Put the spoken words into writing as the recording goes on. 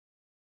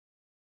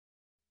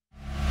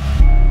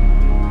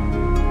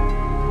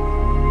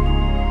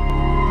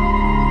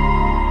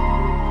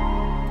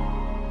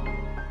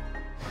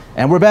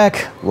And we're back,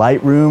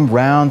 Lightroom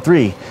round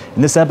 3.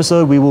 In this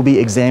episode, we will be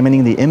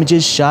examining the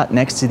images shot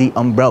next to the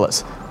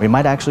umbrellas. We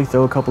might actually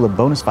throw a couple of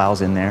bonus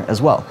files in there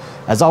as well.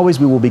 As always,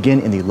 we will begin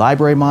in the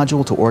library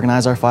module to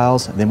organize our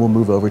files, then we'll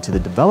move over to the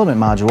development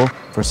module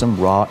for some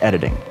raw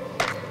editing.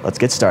 Let's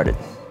get started.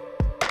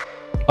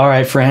 All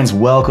right, friends,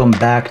 welcome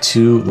back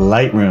to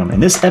Lightroom. In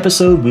this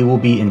episode, we will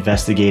be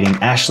investigating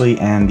Ashley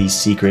and the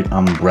secret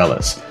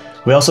umbrellas.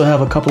 We also have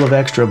a couple of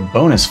extra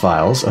bonus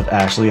files of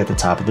Ashley at the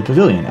top of the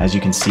pavilion. As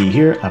you can see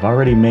here, I've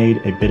already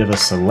made a bit of a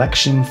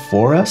selection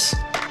for us.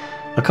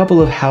 A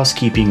couple of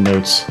housekeeping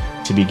notes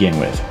to begin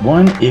with.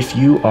 One, if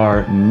you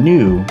are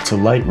new to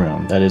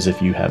Lightroom, that is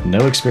if you have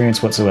no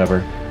experience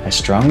whatsoever, I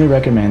strongly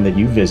recommend that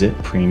you visit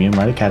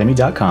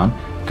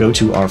premiumlightacademy.com, go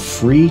to our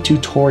free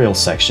tutorial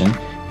section,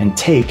 and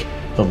take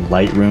the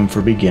Lightroom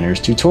for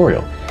Beginners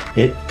tutorial.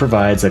 It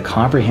provides a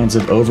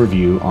comprehensive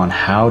overview on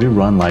how to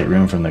run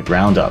Lightroom from the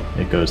ground up.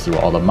 It goes through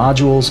all the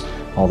modules,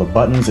 all the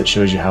buttons, it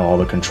shows you how all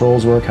the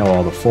controls work, how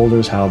all the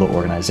folders, how the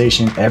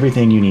organization,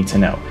 everything you need to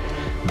know.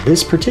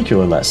 This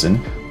particular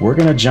lesson, we're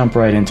gonna jump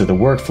right into the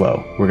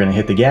workflow. We're gonna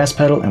hit the gas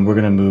pedal and we're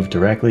gonna move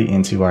directly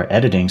into our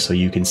editing so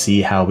you can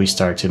see how we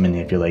start to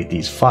manipulate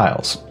these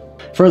files.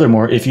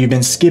 Furthermore, if you've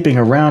been skipping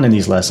around in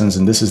these lessons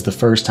and this is the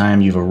first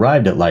time you've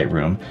arrived at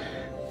Lightroom,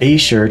 be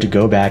sure to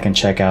go back and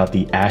check out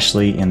the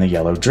Ashley in the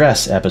Yellow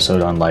Dress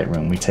episode on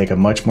Lightroom. We take a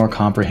much more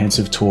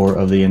comprehensive tour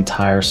of the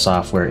entire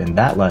software in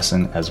that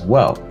lesson as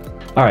well.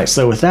 All right,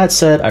 so with that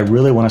said, I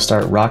really want to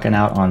start rocking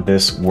out on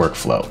this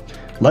workflow.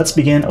 Let's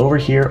begin over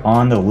here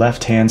on the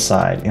left-hand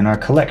side. In our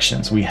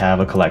collections, we have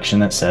a collection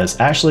that says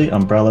Ashley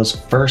Umbrellas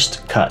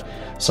First Cut.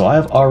 So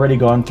I've already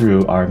gone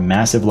through our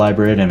massive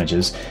library of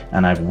images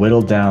and I've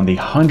whittled down the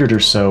 100 or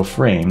so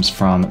frames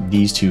from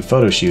these two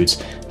photo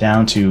shoots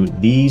down to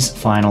these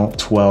final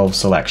 12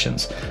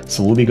 selections.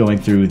 So we'll be going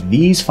through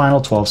these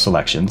final 12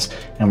 selections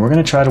and we're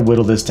going to try to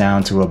whittle this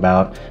down to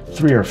about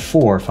 3 or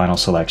 4 final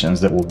selections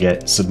that will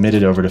get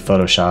submitted over to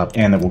Photoshop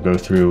and that will go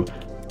through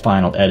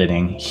final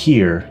editing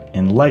here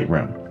in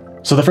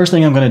Lightroom. So the first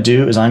thing I'm going to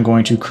do is I'm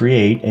going to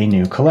create a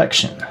new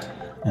collection.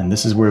 And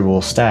this is where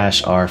we'll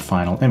stash our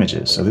final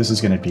images. So this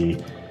is going to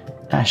be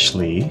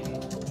Ashley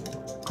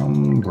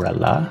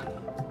Umbrella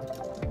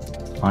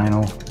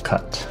Final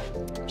Cut.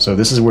 So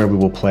this is where we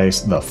will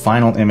place the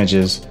final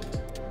images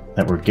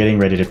that we're getting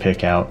ready to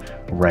pick out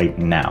right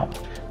now.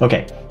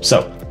 Okay,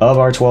 so of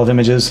our 12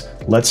 images,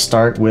 let's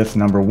start with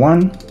number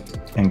 1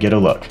 and get a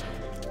look.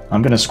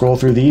 I'm going to scroll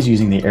through these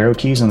using the arrow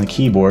keys on the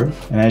keyboard.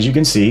 And as you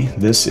can see,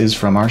 this is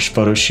from our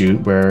photo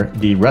shoot where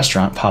the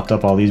restaurant popped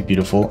up all these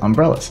beautiful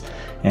umbrellas.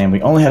 And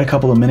we only had a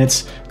couple of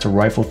minutes to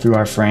rifle through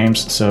our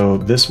frames, so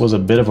this was a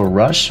bit of a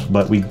rush,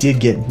 but we did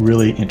get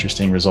really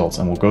interesting results,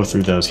 and we'll go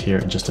through those here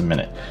in just a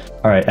minute.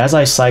 All right, as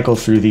I cycle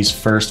through these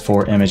first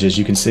 4 images,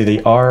 you can see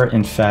they are,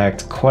 in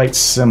fact, quite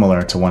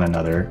similar to one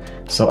another,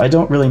 so I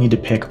don't really need to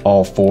pick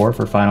all 4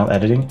 for final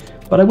editing,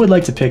 but I would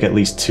like to pick at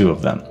least 2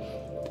 of them.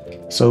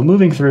 So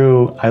moving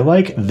through, I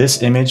like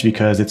this image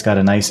because it's got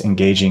a nice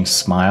engaging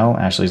smile.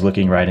 Ashley's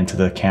looking right into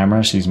the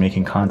camera. She's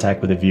making contact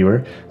with the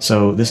viewer.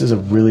 So this is a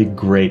really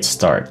great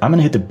start. I'm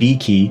gonna hit the B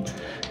key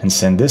and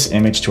send this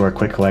image to our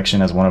quick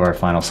collection as one of our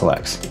final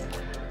selects.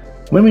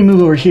 When we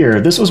move over here,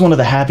 this was one of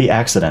the happy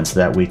accidents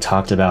that we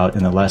talked about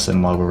in the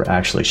lesson while we were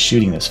actually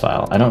shooting this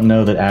file. I don't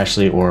know that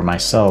Ashley or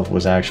myself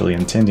was actually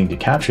intending to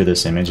capture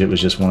this image. It was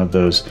just one of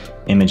those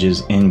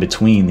images in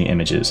between the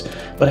images.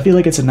 But I feel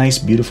like it's a nice,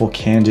 beautiful,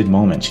 candid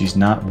moment. She's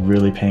not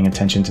really paying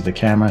attention to the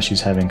camera. She's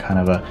having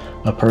kind of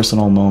a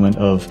personal moment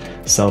of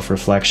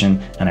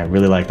self-reflection, and I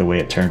really like the way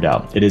it turned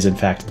out. It is, in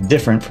fact,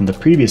 different from the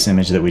previous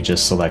image that we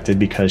just selected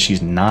because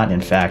she's not,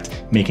 in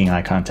fact, making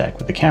eye contact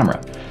with the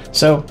camera.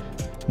 So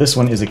this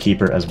one is a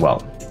keeper as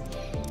well.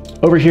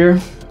 Over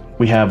here,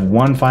 we have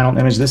one final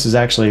image. This is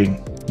actually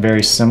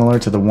very similar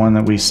to the one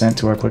that we sent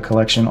to our quick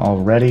collection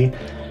already.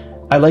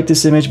 I like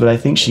this image, but I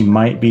think she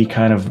might be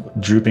kind of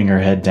drooping her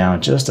head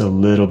down just a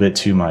little bit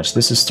too much.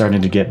 This is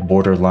starting to get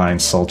borderline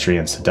sultry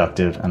and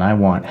seductive, and I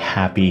want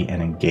happy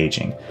and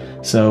engaging.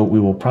 So we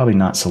will probably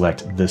not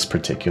select this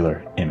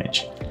particular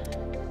image.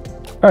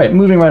 All right,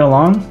 moving right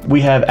along, we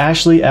have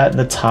Ashley at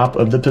the top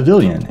of the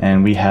pavilion,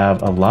 and we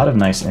have a lot of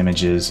nice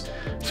images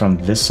from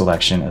this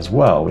selection as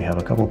well. We have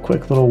a couple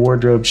quick little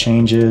wardrobe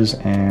changes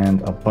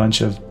and a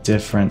bunch of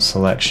different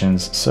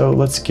selections. So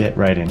let's get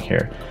right in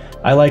here.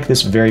 I like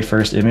this very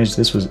first image.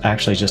 This was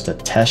actually just a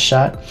test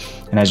shot.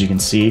 And as you can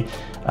see,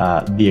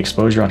 the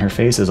exposure on her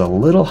face is a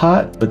little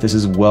hot, but this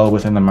is well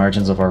within the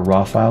margins of our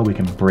raw file. We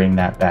can bring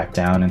that back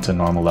down into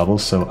normal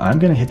levels. So I'm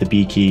gonna hit the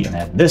B key and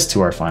add this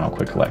to our final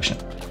quick collection.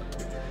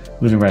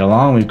 Moving right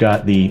along, we've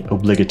got the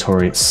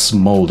obligatory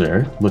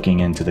smolder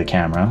looking into the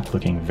camera,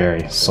 looking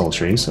very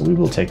sultry, so we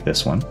will take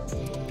this one.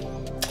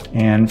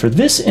 And for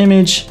this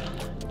image,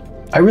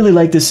 I really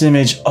like this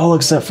image all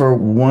except for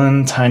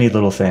one tiny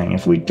little thing.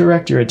 If we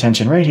direct your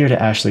attention right here to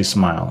Ashley's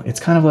smile, it's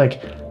kind of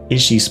like,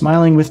 is she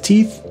smiling with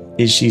teeth?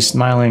 Is she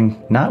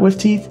smiling not with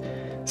teeth?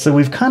 So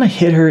we've kind of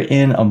hit her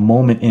in a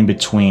moment in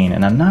between,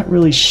 and I'm not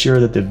really sure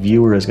that the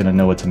viewer is going to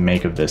know what to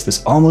make of this.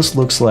 This almost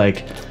looks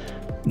like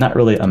not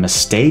really a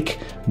mistake,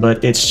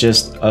 but it's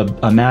just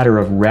a matter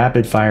of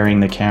rapid firing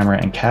the camera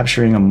and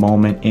capturing a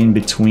moment in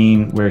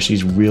between where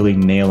she's really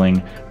nailing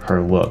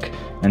her look.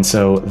 And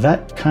so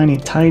that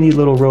tiny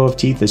little row of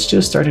teeth that's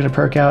just starting to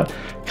perk out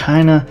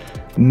kind of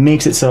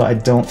makes it so I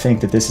don't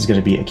think that this is going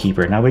to be a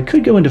keeper. Now we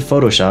could go into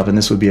Photoshop, and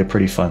this would be a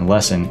pretty fun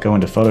lesson, go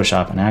into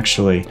Photoshop and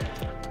actually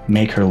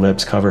make her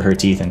lips cover her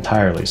teeth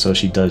entirely, so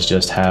she does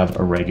just have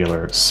a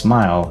regular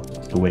smile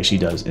the way she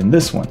does in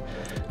this one.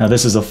 Now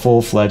this is a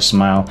full-fledged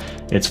smile.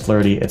 It's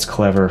flirty, it's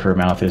clever, her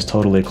mouth is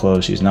totally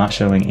closed, she's not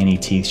showing any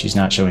teeth, she's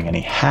not showing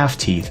any half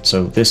teeth,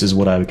 so this is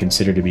what I would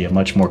consider to be a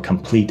much more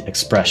complete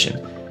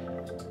expression.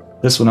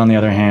 This one, on the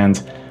other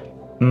hand,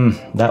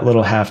 that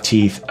little half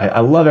teeth.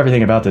 I love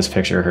everything about this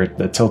picture.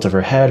 The tilt of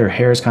her head, her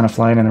hair is kind of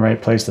flying in the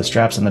right place. The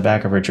straps on the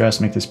back of her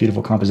dress make this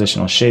beautiful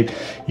compositional shape.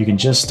 You can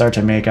just start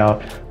to make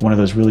out one of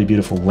those really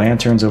beautiful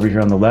lanterns over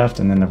here on the left,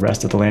 and then the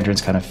rest of the lanterns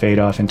kind of fade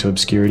off into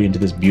obscurity, into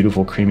this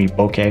beautiful creamy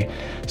bokeh.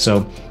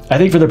 So I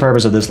think for the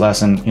purpose of this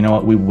lesson, you know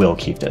what, we will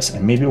keep this,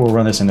 and maybe we'll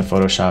run this into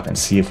Photoshop and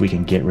see if we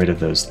can get rid of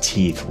those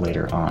teeth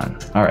later on.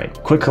 All right,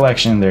 quick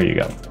collection, there you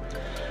go.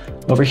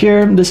 Over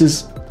here, this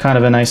is kind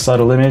of a nice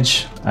subtle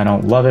image. I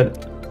don't love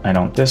it. I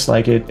don't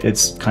dislike it.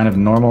 It's kind of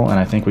normal, and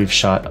I think we've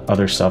shot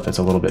other stuff that's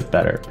a little bit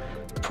better.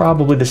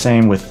 Probably the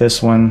same with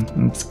this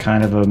one. It's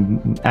kind of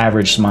an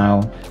average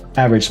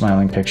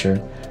smiling picture,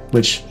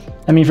 which,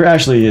 I mean, for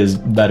Ashley is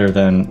better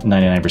than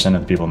 99%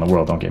 of the people in the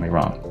world, don't get me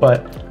wrong,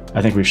 but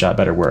I think we've shot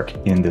better work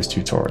in this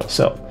tutorial.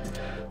 So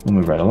we'll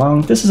move right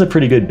along. This is a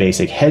pretty good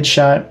basic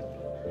headshot.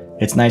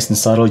 It's nice and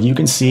subtle. You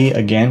can see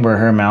again where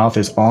her mouth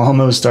is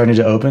almost starting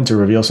to open to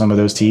reveal some of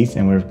those teeth,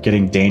 and we're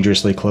getting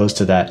dangerously close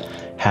to that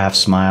half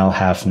smile,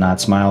 half not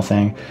smile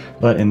thing.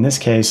 But in this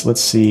case, let's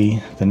see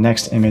the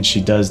next image.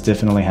 She does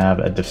definitely have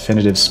a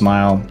definitive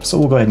smile. So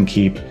we'll go ahead and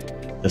keep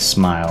the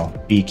smile.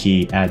 B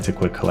key, add to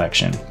quick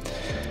collection.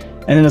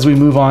 And then as we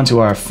move on to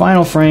our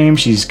final frame,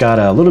 she's got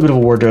a little bit of a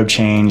wardrobe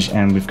change,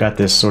 and we've got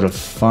this sort of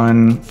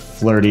fun,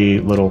 flirty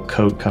little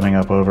coat coming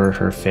up over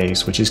her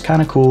face, which is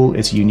kind of cool.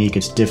 It's unique,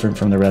 it's different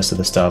from the rest of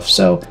the stuff.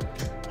 So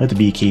hit the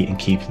B key and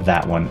keep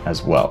that one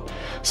as well.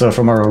 So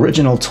from our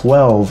original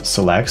 12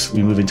 selects,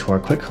 we move into our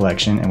quick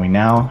collection, and we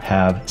now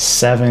have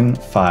 7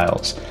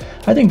 files.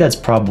 I think that's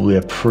probably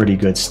a pretty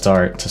good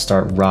start to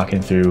start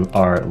rocking through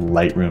our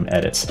Lightroom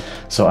edits.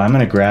 So I'm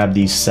gonna grab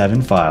these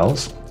 7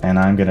 files, and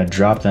I'm gonna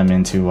drop them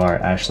into our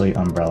Ashley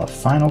Umbrella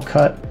Final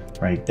Cut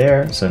right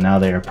there. So now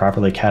they are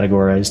properly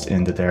categorized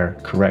into their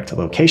correct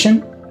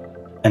location.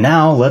 And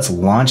now let's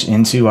launch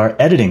into our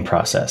editing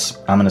process.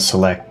 I'm gonna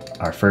select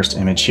our first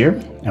image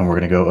here, and we're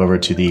gonna go over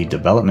to the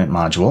development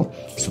module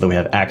so that we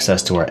have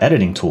access to our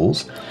editing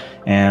tools.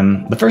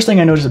 And the first thing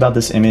I notice about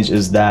this image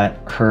is that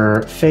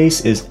her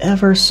face is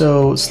ever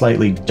so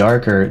slightly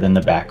darker than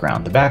the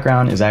background. The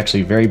background is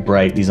actually very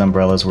bright. These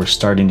umbrellas were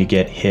starting to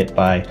get hit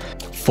by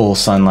full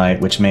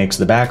sunlight, which makes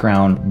the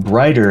background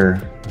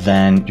brighter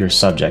than your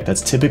subject.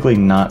 That's typically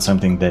not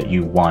something that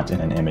you want in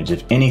an image.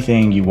 If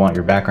anything, you want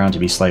your background to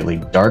be slightly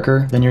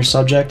darker than your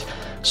subject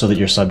so that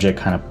your subject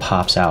kind of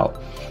pops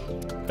out.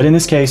 But in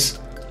this case,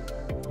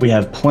 we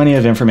have plenty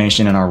of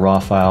information in our raw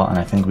file, and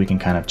I think we can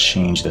kind of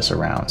change this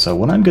around. So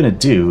what I'm gonna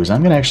do is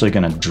I'm actually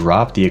gonna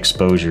drop the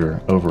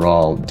exposure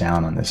overall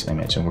down on this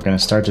image, and we're gonna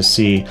start to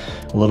see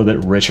a little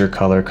bit richer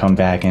color come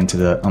back into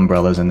the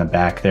umbrellas in the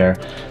back there.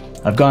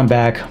 I've gone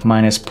back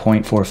minus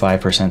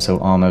 0.45%, so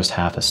almost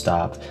half a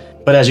stop.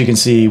 But as you can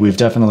see, we've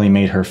definitely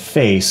made her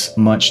face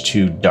much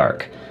too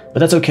dark. But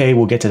that's okay,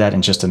 we'll get to that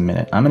in just a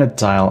minute. I'm gonna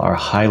dial our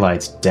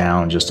highlights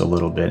down just a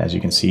little bit. As you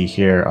can see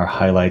here, our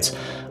highlights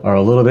are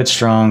a little bit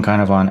strong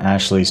kind of on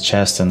Ashley's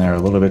chest, and they're a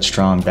little bit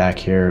strong back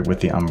here with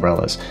the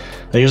umbrellas.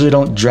 I usually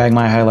don't drag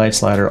my highlight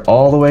slider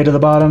all the way to the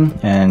bottom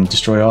and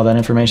destroy all that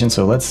information,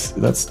 so let's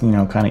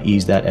kind of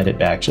ease that edit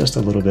back just a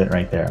little bit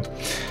right there.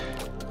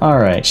 All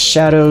right,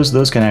 shadows,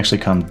 those can actually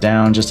come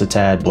down just a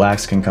tad.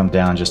 Blacks can come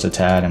down just a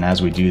tad, and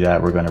as we do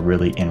that, we're gonna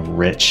really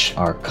enrich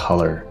our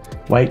color.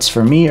 Whites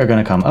for me are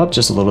gonna come up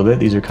just a little bit.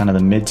 These are kind of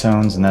the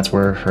mid-tones, and that's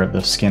where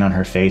the skin on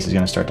her face is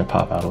gonna start to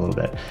pop out a little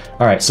bit.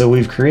 All right, so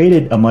we've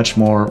created a much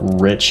more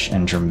rich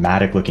and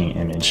dramatic looking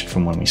image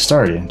from when we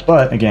started,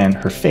 but again,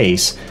 her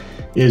face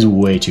is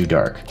way too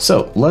dark.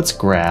 So let's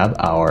grab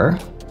our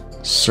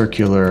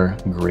circular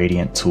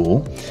gradient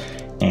tool,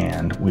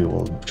 and we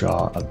will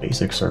draw a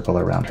basic circle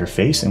around her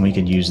face, and we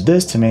can use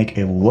this to make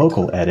a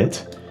local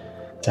edit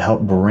to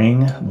help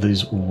bring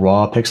these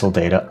raw pixel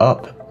data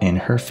up in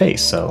her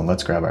face. So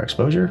let's grab our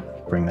exposure,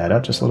 bring that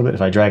up just a little bit.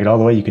 If I drag it all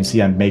the way, you can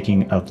see I'm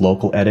making a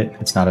local edit.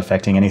 It's not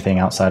affecting anything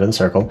outside of the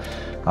circle.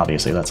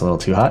 Obviously that's a little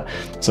too hot.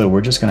 So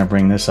we're just gonna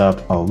bring this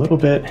up a little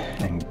bit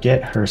and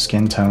get her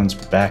skin tones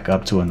back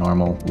up to a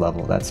normal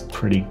level. That's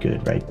pretty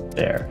good right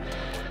there.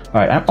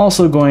 All right, I'm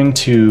also going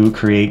to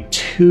create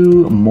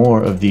 2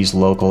 more of these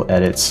local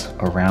edits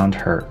around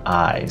her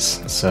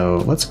eyes. So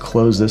let's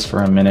close this for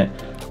a minute.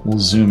 We'll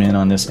zoom in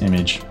on this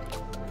image.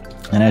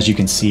 And as you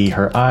can see,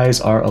 her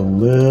eyes are a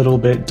little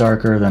bit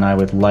darker than I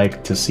would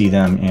like to see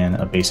them in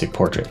a basic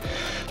portrait.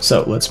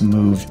 So let's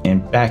move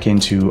back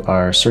into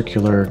our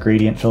circular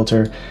gradient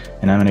filter,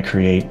 and I'm going to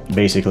create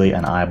basically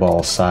an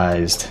eyeball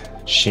sized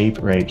shape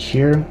right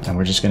here. And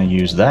we're just going to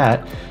use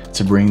that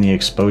to bring the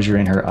exposure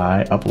in her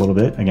eye up a little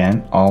bit.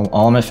 Again,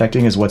 all I'm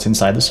affecting is what's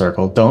inside the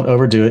circle. Don't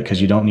overdo it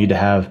because you don't need to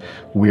have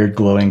weird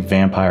glowing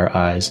vampire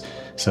eyes.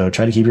 So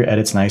try to keep your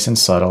edits nice and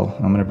subtle.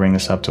 I'm going to bring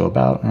this up to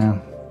about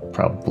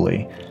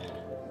probably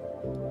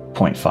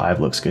 0.5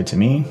 looks good to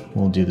me.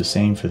 We'll do the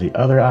same for the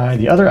other eye.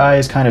 The other eye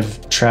is kind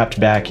of trapped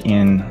back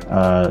in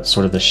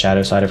sort of the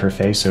shadow side of her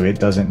face, so it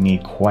doesn't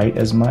need quite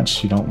as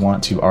much. You don't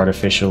want to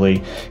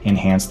artificially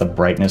enhance the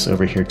brightness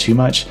over here too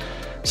much.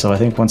 So I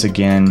think once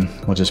again,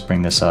 we'll just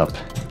bring this up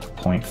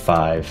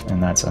 0.5,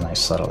 and that's a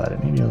nice subtle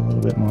edit. Maybe a little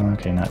bit more.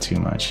 Okay, not too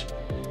much.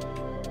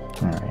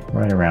 All right,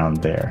 right around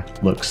there.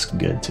 Looks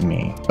good to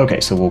me. Okay,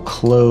 so we'll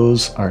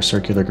close our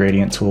circular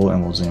gradient tool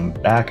and we'll zoom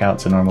back out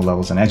to normal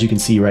levels. And as you can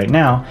see right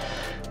now,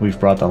 we've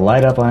brought the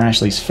light up on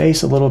Ashley's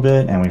face a little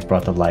bit, and we've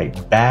brought the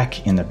light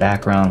back in the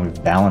background.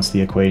 We've balanced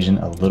the equation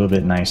a little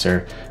bit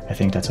nicer. I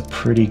think that's a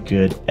pretty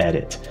good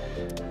edit.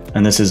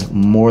 And this is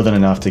more than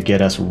enough to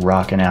get us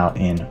rocking out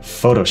in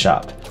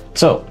Photoshop.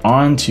 So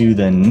on to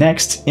the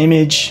next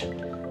image.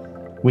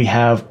 We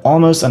have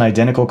almost an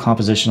identical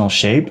compositional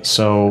shape,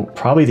 so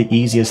probably the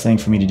easiest thing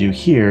for me to do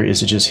here is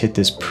to just hit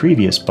this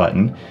previous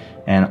button,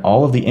 and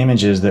all of the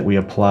images that we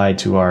applied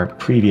to our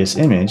previous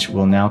image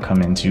will now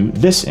come into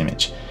this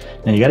image.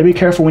 Now you got to be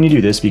careful when you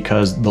do this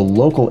because the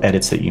local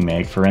edits that you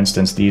make, for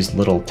instance, these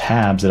little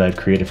tabs that I've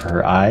created for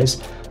her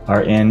eyes,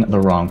 are in the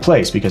wrong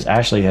place because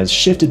Ashley has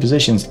shifted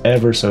positions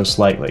ever so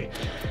slightly.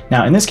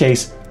 Now in this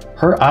case,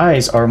 her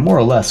eyes are more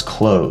or less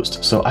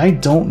closed, so I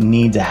don't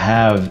need to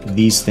have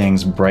these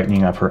things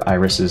brightening up her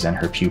irises and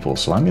her pupils,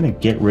 so I'm going to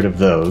get rid of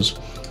those.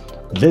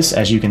 This,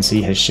 as you can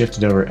see, has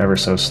shifted over ever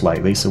so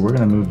slightly, so we're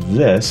going to move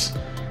this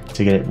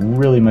to get it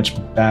really much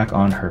back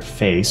on her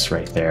face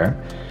right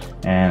there.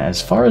 And as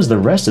far as the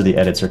rest of the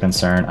edits are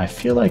concerned, I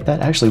feel like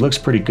that actually looks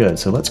pretty good.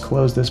 So let's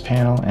close this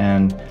panel,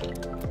 and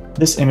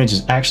this image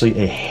is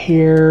actually a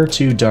hair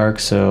too dark,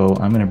 so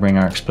I'm going to bring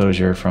our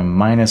exposure from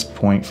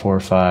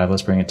 -0.45.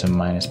 Let's bring it to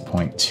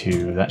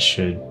 -0.2. That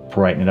should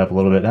brighten it up a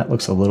little bit. That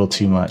looks a little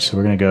too much, so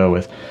we're going to go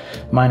with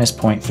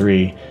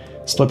 -0.3.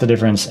 Split the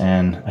difference,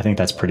 and I think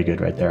that's pretty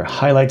good right there.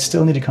 Highlights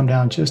still need to come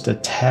down just a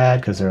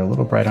tad because they're a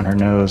little bright on her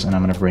nose, and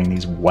I'm going to bring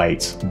these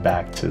whites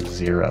back to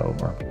 0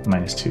 or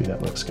 -2.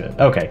 That looks good.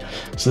 Okay,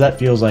 so that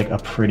feels like a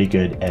pretty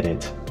good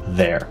edit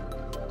there.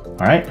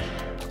 All right.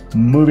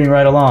 Moving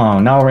right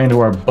along, now we're into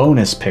our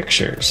bonus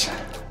pictures.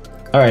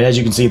 All right, as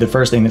you can see, the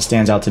first thing that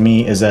stands out to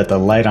me is that the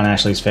light on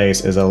Ashley's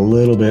face is a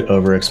little bit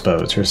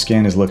overexposed. Her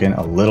skin is looking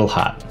a little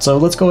hot. So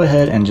let's go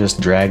ahead and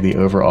just drag the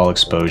overall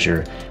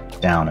exposure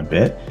down a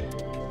bit.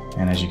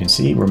 And as you can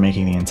see, we're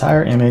making the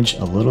entire image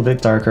a little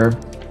bit darker.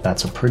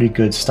 That's a pretty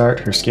good start.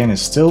 Her skin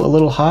is still a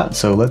little hot,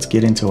 so let's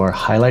get into our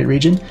highlight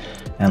region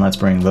and let's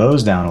bring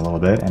those down a little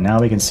bit. And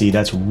now we can see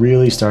that's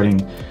really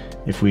starting.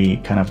 If we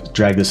kind of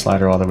drag the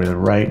slider all the way to the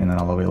right and then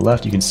all the way to the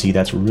left, you can see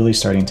that's really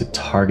starting to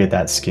target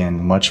that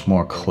skin much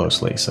more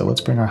closely. So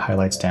let's bring our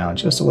highlights down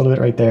just a little bit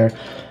right there.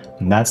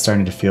 And that's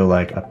starting to feel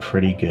like a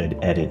pretty good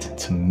edit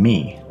to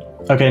me.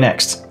 Okay,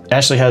 next.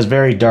 Ashley has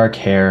very dark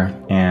hair,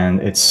 and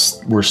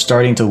we're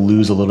starting to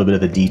lose a little bit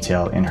of the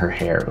detail in her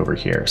hair over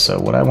here. So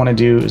what I want to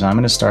do is I'm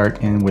going to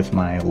start in with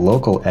my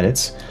local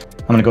edits.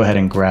 I'm going to go ahead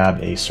and grab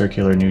a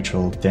circular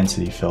neutral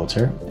density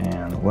filter,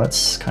 and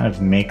let's kind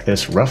of make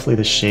this roughly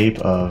the shape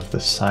of the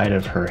side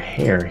of her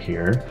hair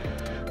here.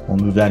 We'll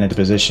move that into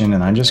position,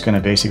 and I'm just going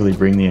to basically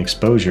bring the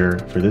exposure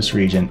for this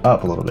region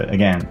up a little bit.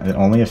 Again, it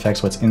only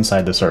affects what's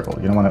inside the circle.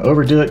 You don't want to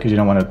overdo it because you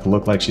don't want it to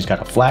look like she's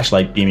got a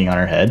flashlight beaming on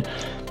her head.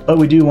 But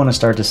we do want to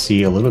start to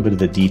see a little bit of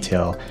the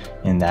detail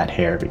in that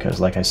hair because,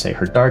 like I say,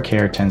 her dark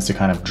hair tends to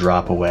kind of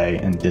drop away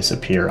and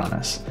disappear on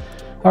us.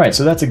 All right,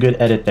 so that's a good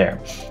edit there.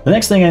 The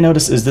next thing I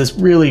notice is this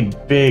really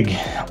big,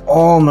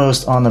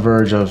 almost on the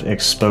verge of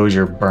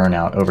exposure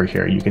burnout over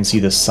here. You can see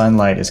the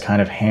sunlight is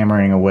kind of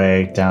hammering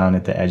away down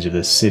at the edge of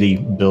this city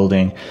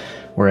building,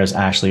 whereas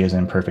Ashley is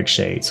in perfect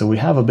shade. So we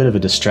have a bit of a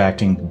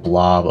distracting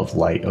blob of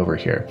light over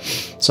here.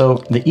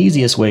 So the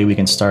easiest way we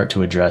can start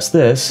to address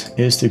this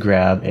is to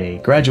grab a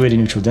graduated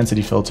neutral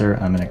density filter.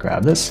 I'm going to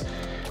grab this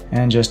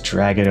and just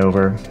drag it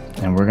over.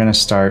 And we're going to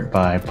start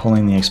by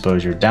pulling the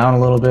exposure down a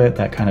little bit.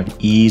 That kind of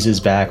eases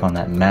back on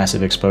that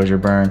massive exposure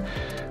burn.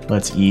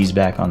 Let's ease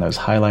back on those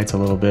highlights a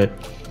little bit.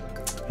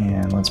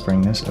 And let's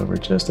bring this over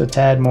just a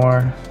tad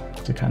more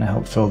to kind of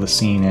help fill the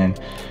scene in.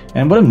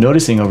 And what I'm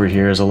noticing over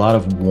here is a lot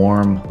of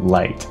warm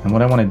light. And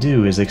what I want to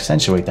do is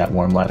accentuate that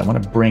warm light. I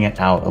want to bring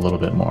it out a little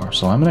bit more.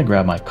 So I'm going to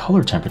grab my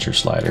color temperature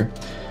slider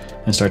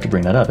and start to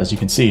bring that up. As you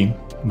can see,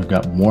 we've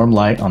got warm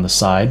light on the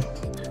side.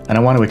 And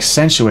I want to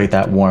accentuate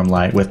that warm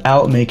light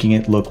without making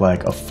it look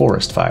like a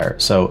forest fire.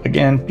 So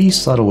again, be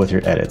subtle with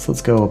your edits.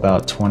 Let's go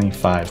about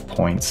 25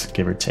 points,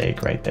 give or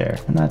take right there.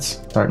 And that's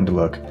starting to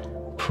look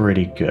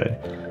pretty good.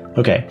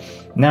 Okay,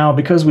 now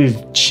because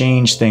we've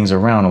changed things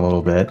around a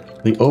little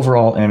bit, the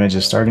overall image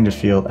is starting to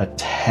feel a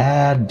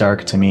tad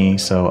dark to me,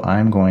 so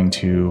I'm going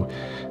to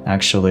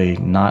actually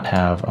not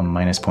have a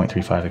minus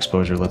 0.35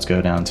 exposure. Let's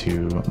go down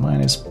to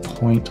minus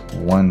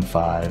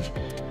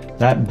 0.15.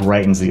 That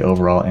brightens the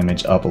overall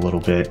image up a little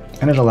bit,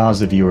 and it allows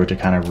the viewer to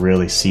kind of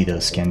really see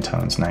those skin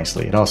tones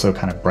nicely. It also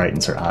kind of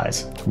brightens her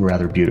eyes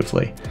rather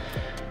beautifully.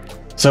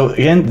 So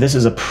again, this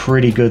is a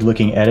pretty good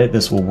looking edit.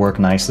 This will work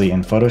nicely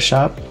in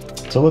Photoshop.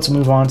 So let's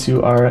move on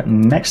to our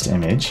next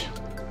image,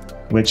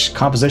 which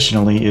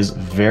compositionally is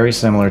very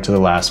similar to the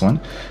last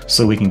one.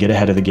 So we can get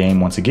ahead of the game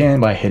once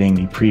again by hitting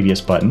the previous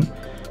button,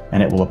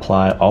 and it will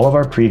apply all of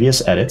our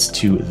previous edits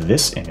to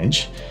this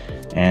image.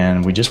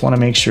 And we just want to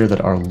make sure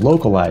that our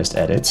localized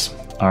edits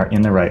are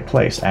in the right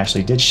place.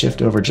 Ashley did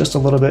shift over just a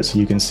little bit, so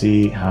you can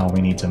see how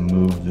we need to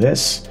move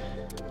this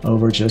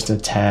over just a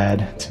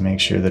tad to make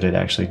sure that it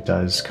actually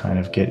does kind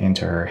of get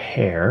into her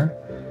hair.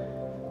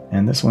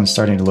 And this one's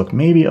starting to look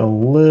maybe a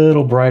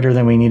little brighter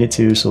than we need it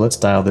to, so let's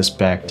dial this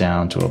back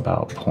down to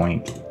about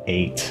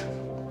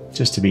 0.8,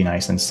 just to be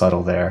nice and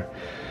subtle there.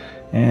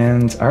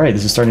 And all right,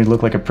 this is starting to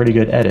look like a pretty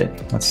good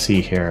edit. Let's see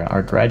here.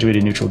 Our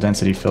graduated neutral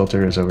density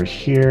filter is over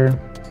here.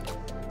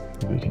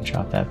 Maybe we can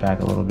drop that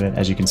back a little bit.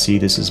 As you can see,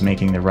 this is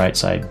making the right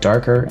side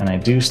darker, and I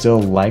do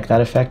still like that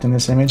effect in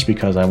this image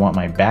because I want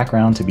my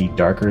background to be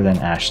darker than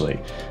Ashley.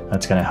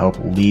 That's going to help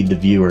lead the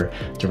viewer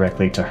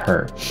directly to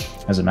her.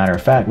 As a matter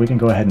of fact, we can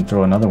go ahead and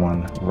throw another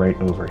one right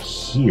over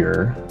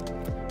here.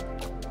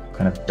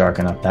 Kind of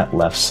darken up that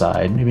left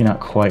side. Maybe not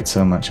quite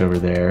so much over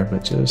there,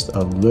 but just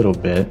a little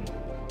bit.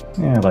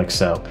 Yeah, like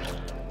so.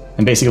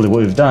 And basically what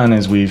we've done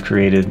is we've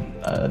created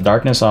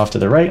darkness off to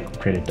the right,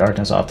 created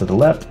darkness off to the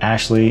left.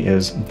 Ashley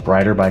is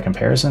brighter by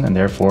comparison, and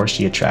therefore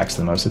she attracts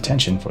the most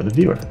attention for the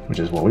viewer, which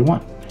is what we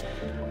want.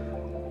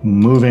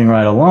 Moving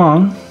right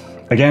along,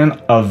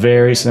 again, a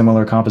very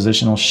similar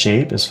compositional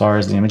shape as far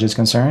as the image is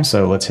concerned.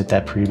 So let's hit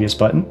that previous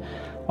button.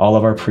 All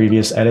of our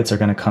previous edits are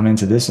going to come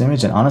into this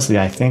image, and honestly,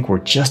 I think we're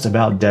just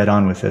about dead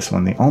on with this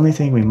one. The only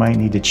thing we might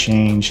need to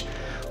change,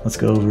 let's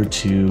go over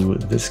to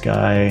this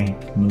guy,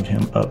 move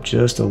him up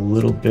just a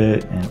little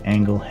bit and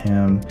angle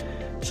him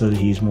so that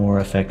he's more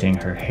affecting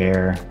her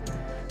hair.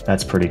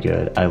 That's pretty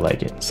good. I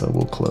like it. So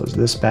we'll close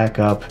this back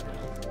up.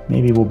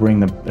 Maybe we'll bring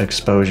the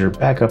exposure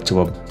back up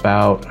to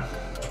about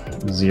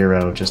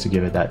 0 just to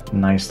give it that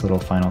nice little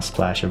final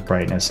splash of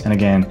brightness. And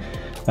again,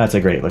 that's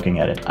a great looking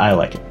edit. I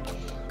like it.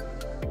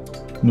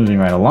 Moving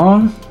right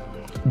along.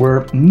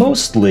 We're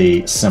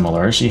mostly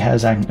similar. She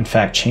has in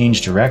fact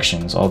changed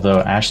directions,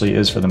 although Ashley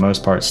is for the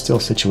most part still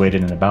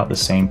situated in about the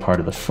same part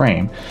of the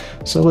frame.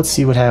 So let's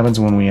see what happens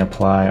when we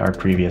apply our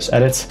previous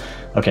edits.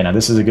 Okay, now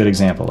this is a good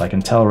example. I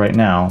can tell right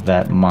now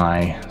that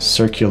my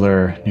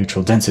circular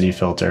neutral density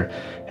filter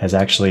has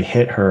actually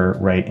hit her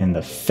right in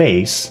the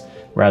face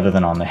rather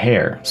than on the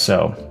hair.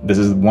 So this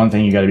is one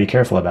thing you got to be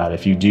careful about.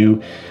 If you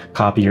do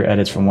copy your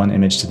edits from one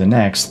image to the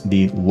next,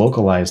 the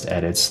localized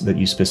edits that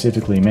you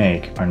specifically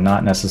make are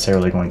not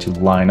necessarily going to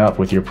line up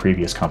with your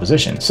previous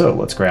composition. So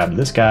let's grab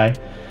this guy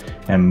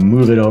and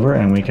move it over,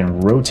 and we can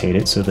rotate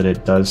it so that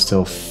it does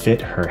still fit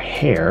her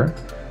hair.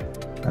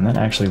 And that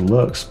actually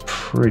looks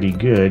pretty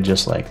good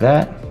just like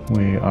that.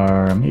 We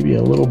are maybe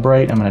a little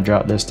bright. I'm going to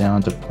drop this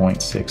down to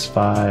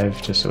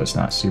 0.65 just so it's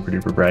not super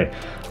duper bright.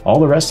 All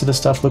the rest of the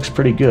stuff looks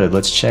pretty good.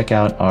 Let's check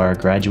out our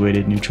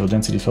graduated neutral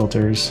density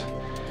filters.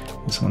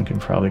 This one can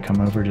probably come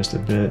over just a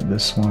bit.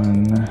 This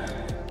one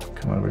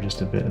come over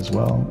just a bit as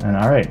well. And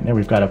all right, now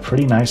we've got a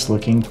pretty nice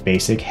looking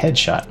basic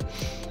headshot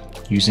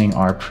using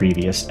our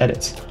previous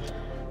edits.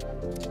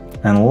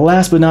 And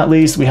last but not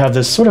least, we have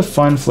this sort of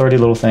fun, flirty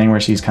little thing where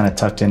she's kind of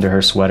tucked into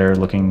her sweater,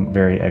 looking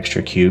very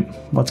extra cute.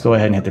 Let's go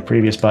ahead and hit the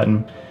previous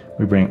button.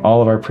 We bring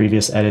all of our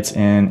previous edits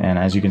in, and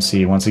as you can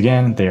see, once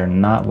again, they are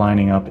not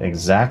lining up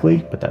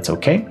exactly, but that's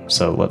okay.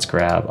 So let's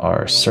grab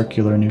our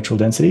circular neutral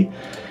density,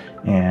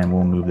 and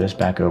we'll move this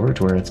back over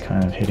to where it's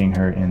kind of hitting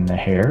her in the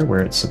hair, where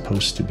it's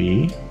supposed to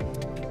be.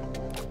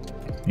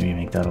 Maybe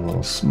make that a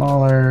little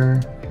smaller.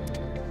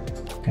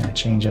 Kind of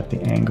change up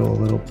the angle a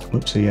little.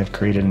 Oops, so you have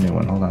created a new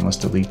one. Hold on, let's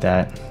delete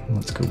that.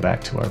 Let's go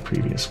back to our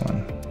previous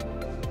one.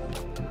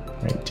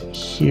 Right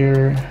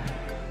here.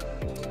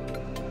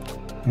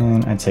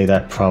 And I'd say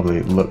that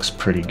probably looks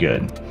pretty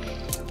good.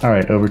 All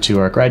right, over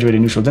to our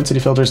graduated neutral density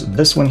filters.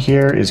 This one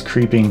here is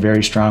creeping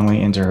very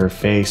strongly into her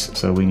face,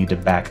 so we need to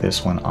back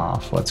this one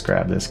off. Let's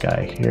grab this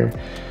guy here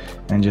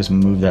and just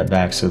move that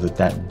back so that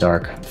that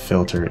dark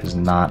filter is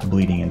not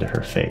bleeding into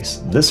her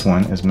face. This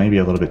one is maybe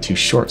a little bit too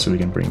short, so we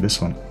can bring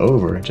this one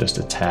over just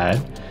a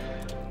tad.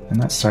 And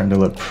that's starting to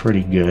look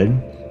pretty good.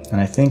 And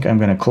I think I'm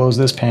gonna close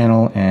this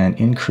panel and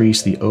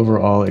increase the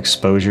overall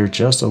exposure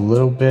just a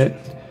little bit.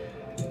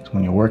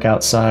 When you work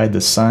outside,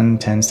 the sun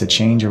tends to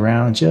change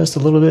around just a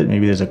little bit.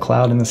 Maybe there's a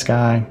cloud in the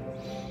sky.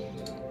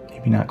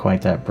 Maybe not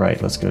quite that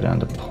bright. Let's go down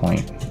to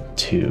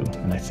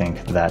 0.2, and I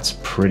think that's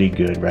pretty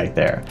good right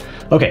there.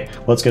 Okay,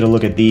 let's get a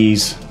look at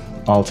these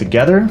all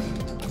together.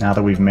 Now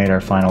that we've made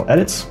our final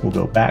edits, we'll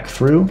go back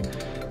through,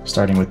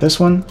 starting with this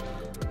one.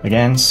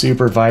 Again,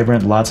 super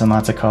vibrant, lots and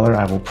lots of color.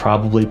 I will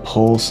probably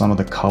pull some of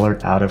the color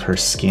out of her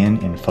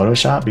skin in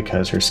Photoshop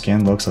because her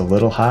skin looks a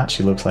little hot.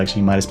 She looks like she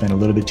might have spent a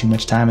little bit too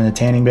much time in the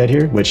tanning bed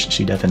here, which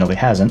she definitely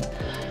hasn't.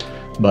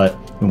 But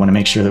we want to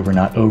make sure that we're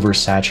not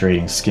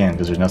oversaturating skin,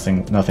 because there's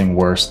nothing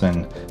worse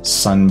than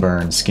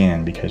sunburned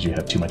skin because you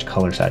have too much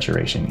color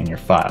saturation in your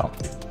file.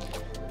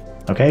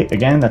 Okay,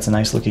 again, that's a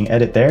nice looking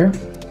edit there.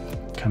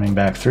 Coming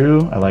back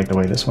through, I like the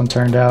way this one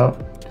turned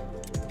out.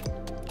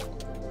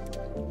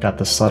 Got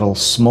the subtle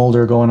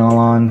smolder going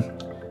on.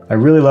 I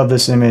really love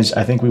this image.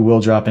 I think we will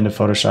drop into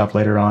Photoshop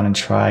later on and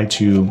try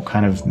to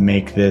kind of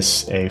make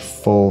this a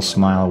full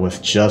smile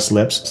with just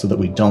lips so that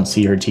we don't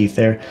see her teeth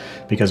there,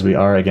 because we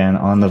are again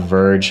on the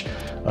verge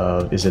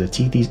of, is it a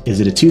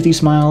toothy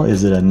smile?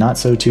 Is it a not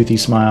so toothy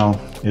smile?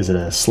 Is it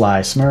a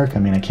sly smirk? I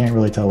mean, I can't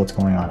really tell what's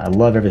going on. I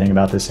love everything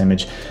about this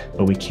image,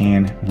 but we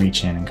can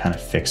reach in and kind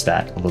of fix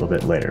that a little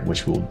bit later,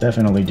 which we'll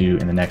definitely do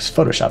in the next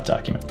Photoshop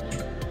document.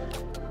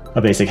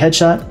 A basic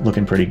headshot,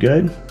 looking pretty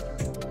good.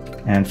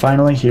 And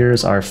finally,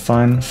 here's our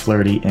fun,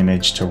 flirty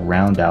image to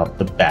round out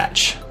the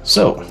batch.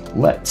 So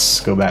let's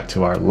go back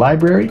to our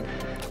library.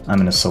 I'm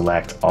going to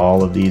select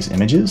all of these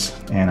images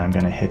and I'm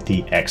going to hit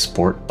the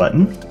export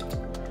button.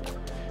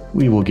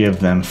 We will give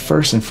them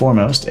first and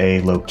foremost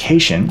a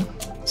location.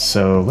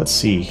 So let's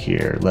see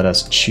here. Let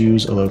us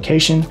choose a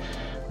location.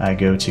 I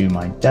go to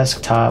my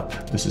desktop.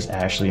 This is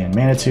Ashley and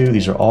Manitou.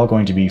 These are all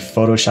going to be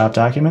Photoshop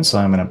documents, so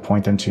I'm going to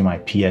point them to my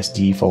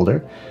PSD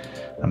folder.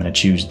 I'm going to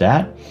choose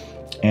that,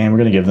 and we're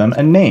going to give them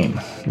a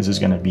name. This is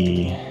going to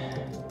be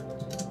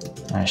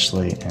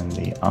Ashley and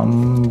the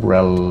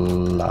Umbrellas.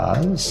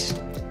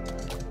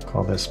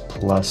 Call this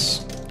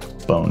plus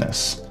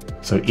bonus.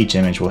 So each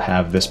image will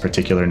have this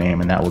particular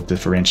name, and that will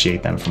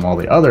differentiate them from all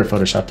the other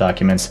Photoshop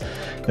documents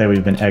that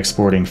we've been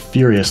exporting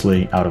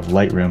furiously out of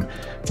Lightroom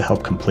to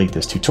help complete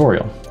this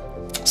tutorial.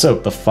 So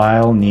the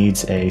file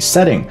needs a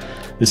setting.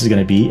 This is going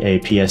to be a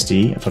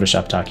PSD, a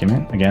Photoshop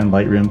document. Again,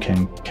 Lightroom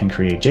can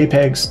create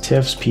JPEGs,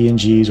 TIFFs,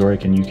 PNGs, or you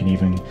can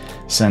even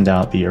send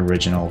out the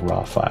original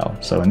RAW file.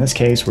 So in this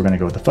case, we're going to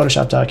go with the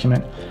Photoshop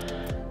document.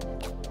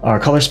 Our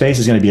color space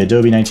is going to be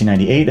Adobe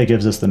 1998. That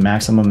gives us the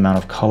maximum amount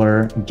of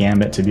color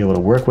gamut to be able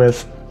to work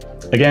with.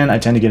 Again, I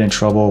tend to get in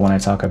trouble when I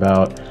talk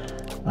about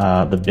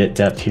the bit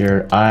depth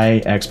here.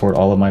 I export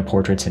all of my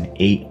portraits in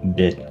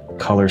 8-bit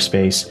color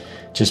space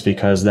just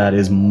because that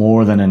is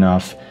more than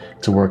enough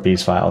to work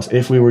these files.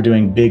 If we were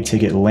doing big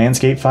ticket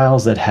landscape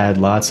files that had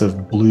lots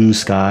of blue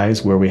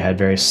skies where we had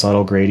very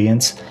subtle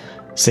gradients,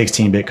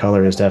 16-bit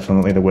color is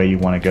definitely the way you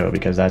want to go,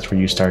 because that's where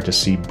you start to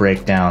see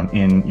breakdown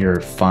in your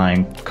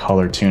fine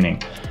color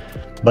tuning.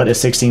 But a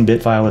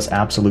 16-bit file is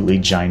absolutely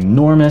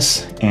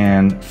ginormous,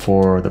 and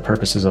for the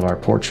purposes of our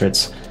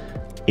portraits,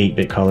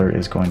 8-bit color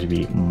is going to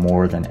be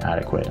more than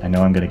adequate. I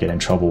know I'm going to get in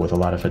trouble with a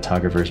lot of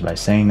photographers by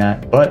saying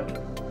that,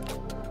 but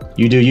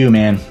you do you,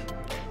 man.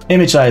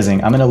 Image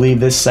sizing, I'm going to leave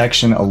this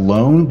section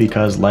alone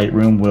because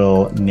Lightroom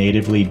will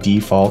natively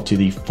default to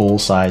the full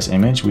size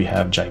image. We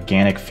have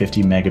gigantic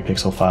 50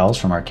 megapixel files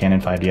from our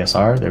Canon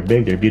 5DSR. They're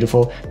big, they're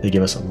beautiful, they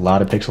give us a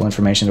lot of pixel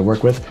information to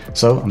work with.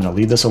 So I'm going to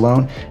leave this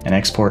alone and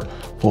export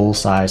full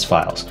size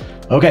files.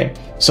 Okay,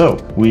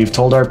 so we've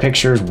told our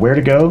pictures where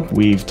to go,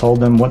 we've told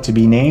them what to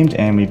be named,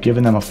 and we've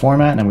given them a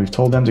format, and we've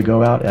told them to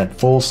go out at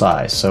full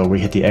size. So we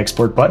hit the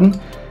export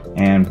button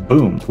and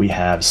boom, we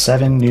have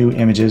 7 new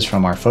images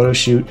from our photo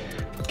shoot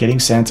getting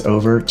sent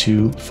over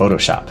to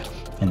Photoshop.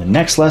 In the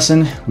next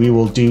lesson, we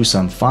will do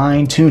some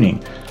fine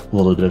tuning, a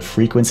little bit of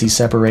frequency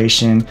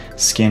separation,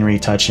 skin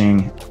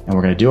retouching, and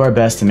we're going to do our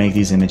best to make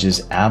these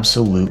images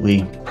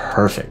absolutely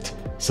perfect.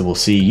 So we'll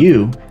see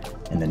you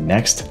in the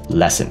next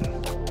lesson.